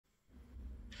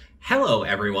Hello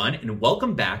everyone, and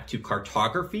welcome back to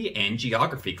Cartography and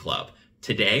Geography Club.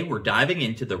 Today we're diving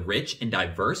into the rich and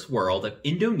diverse world of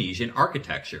Indonesian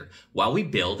architecture while we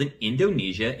build an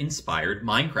Indonesia-inspired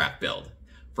Minecraft build.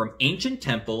 From ancient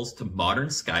temples to modern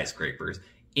skyscrapers,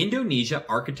 Indonesia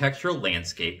architectural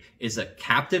landscape is a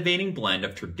captivating blend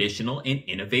of traditional and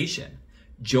innovation.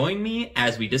 Join me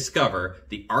as we discover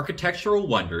the architectural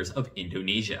wonders of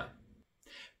Indonesia.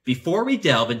 Before we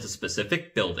delve into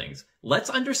specific buildings,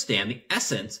 let's understand the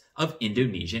essence of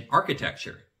Indonesian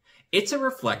architecture. It's a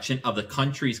reflection of the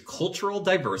country's cultural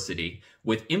diversity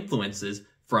with influences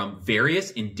from various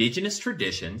indigenous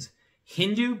traditions,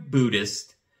 Hindu,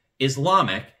 Buddhist,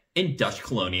 Islamic, and Dutch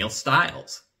colonial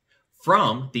styles.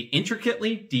 From the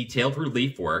intricately detailed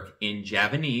relief work in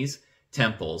Javanese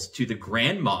temples to the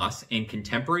grand mosques and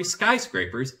contemporary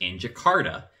skyscrapers in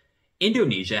Jakarta,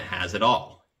 Indonesia has it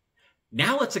all.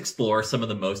 Now let's explore some of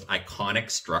the most iconic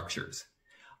structures.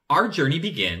 Our journey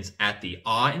begins at the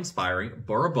awe-inspiring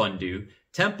Borobudur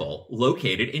Temple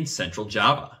located in central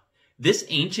Java. This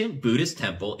ancient Buddhist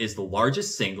temple is the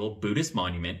largest single Buddhist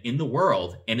monument in the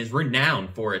world and is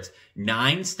renowned for its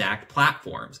 9 stacked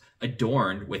platforms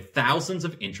adorned with thousands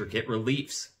of intricate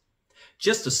reliefs.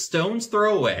 Just a stone's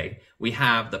throw away, we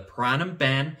have the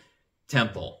Prambanan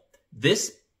Temple.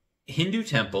 This Hindu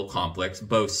temple complex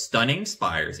boasts stunning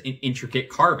spires and intricate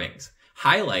carvings,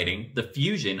 highlighting the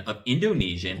fusion of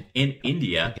Indonesian and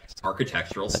India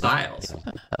architectural styles.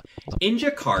 In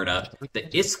Jakarta, the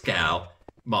Istiqlal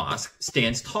Mosque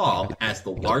stands tall as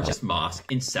the largest mosque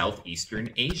in Southeastern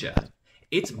Asia.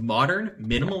 Its modern,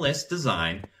 minimalist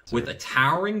design with a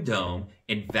towering dome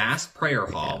and vast prayer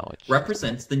hall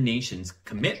represents the nation's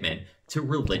commitment to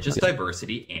religious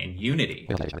diversity and unity.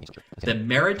 The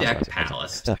Meridek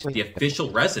Palace, the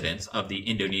official residence of the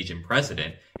Indonesian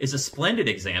president, is a splendid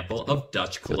example of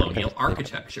Dutch colonial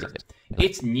architecture.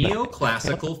 Its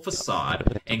neoclassical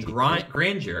facade and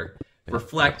grandeur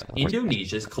reflect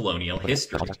Indonesia's colonial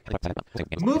history.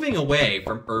 Moving away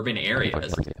from urban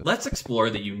areas, let's explore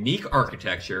the unique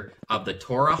architecture of the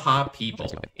Toraja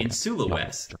people in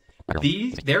Sulawesi.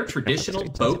 Their traditional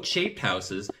boat-shaped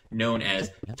houses, known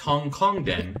as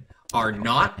tongkongden, are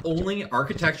not only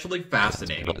architecturally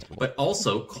fascinating, but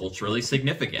also culturally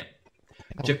significant.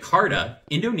 Jakarta,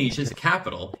 Indonesia's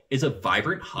capital, is a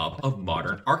vibrant hub of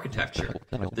modern architecture.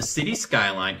 The city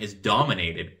skyline is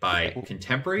dominated by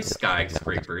contemporary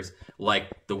skyscrapers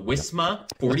like the Wisma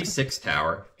 46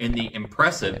 Tower and the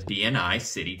impressive BNI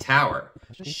City Tower,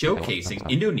 showcasing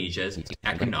Indonesia's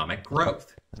economic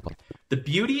growth. The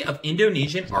beauty of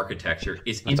Indonesian architecture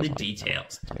is in the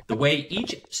details, the way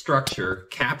each structure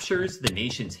captures the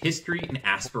nation's history and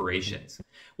aspirations.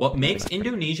 What makes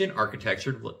Indonesian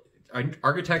architectural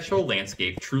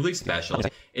landscape truly special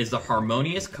is the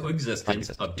harmonious coexistence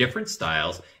of different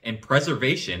styles and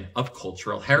preservation of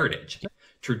cultural heritage.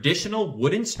 Traditional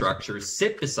wooden structures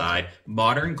sit beside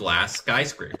modern glass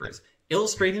skyscrapers,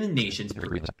 illustrating the nation's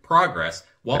progress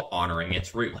while honoring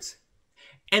its roots.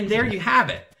 And there you have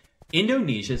it.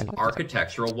 Indonesia's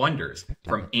architectural wonders,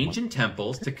 from ancient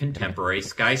temples to contemporary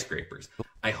skyscrapers.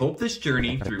 I hope this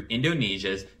journey through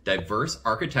Indonesia's diverse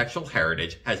architectural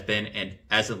heritage has been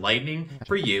as enlightening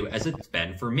for you as it's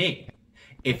been for me.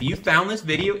 If you found this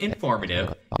video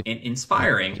informative and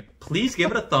inspiring, please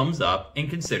give it a thumbs up and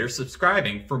consider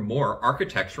subscribing for more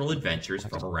architectural adventures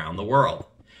from around the world.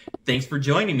 Thanks for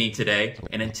joining me today,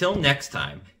 and until next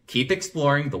time, keep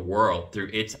exploring the world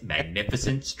through its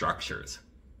magnificent structures.